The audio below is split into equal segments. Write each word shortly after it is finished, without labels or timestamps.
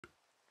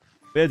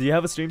Yeah, do you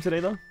have a stream today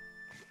though?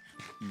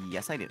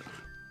 Yes, I do.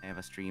 I have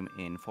a stream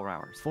in 4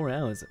 hours. 4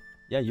 hours.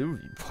 Yeah, you.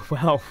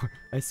 Wow.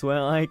 I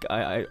swear, like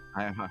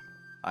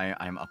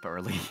I'm up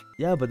early.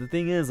 Yeah, but the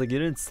thing is, like, you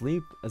didn't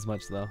sleep as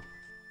much though,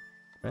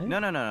 right?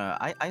 No.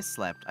 I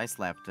slept. I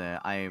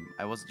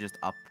was just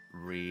up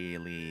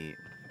really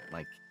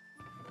like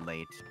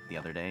late the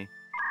other day.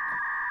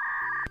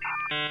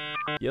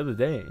 The other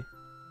day.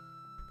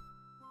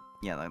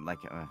 Yeah,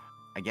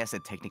 I guess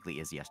it technically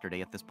is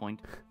yesterday at this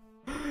point.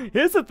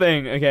 Here's the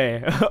thing.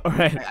 Okay, all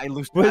right. I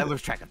lose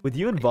track of. With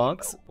you and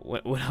Vox,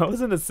 when I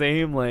was in the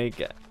same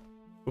like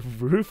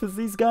roof as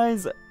these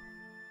guys,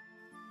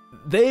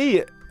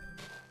 they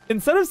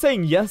instead of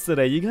saying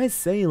yesterday, you guys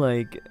say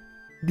like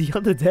the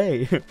other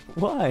day.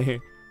 Why?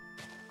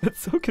 That's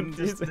so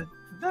confusing.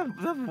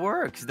 That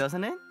works,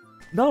 doesn't it?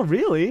 Not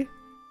really.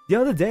 The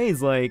other day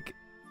is like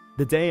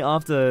the day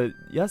after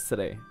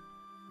yesterday.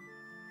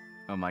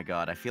 Oh my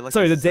god, I feel like.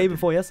 Sorry, the day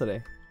before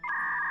yesterday.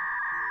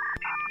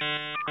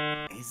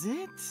 Is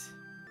it?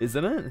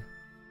 Isn't it?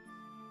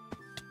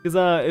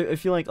 Because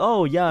if you're like,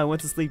 oh yeah, I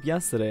went to sleep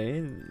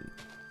yesterday,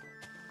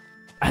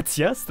 that's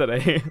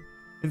yesterday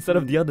instead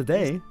of the other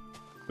day,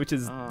 which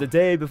is the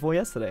day before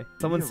yesterday.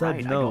 Someone said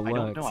right. no. I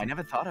don't know. I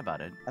never thought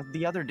about it.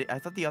 The other day, I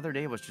thought the other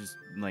day was just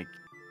like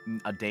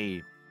a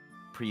day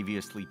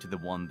previously to the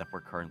one that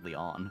we're currently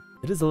on.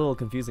 It is a little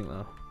confusing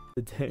though.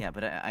 The day. Yeah,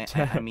 but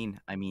I mean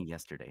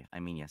yesterday. I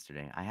mean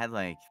yesterday. I had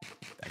like,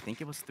 I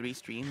think it was 3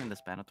 streams in the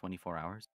span of 24 hours.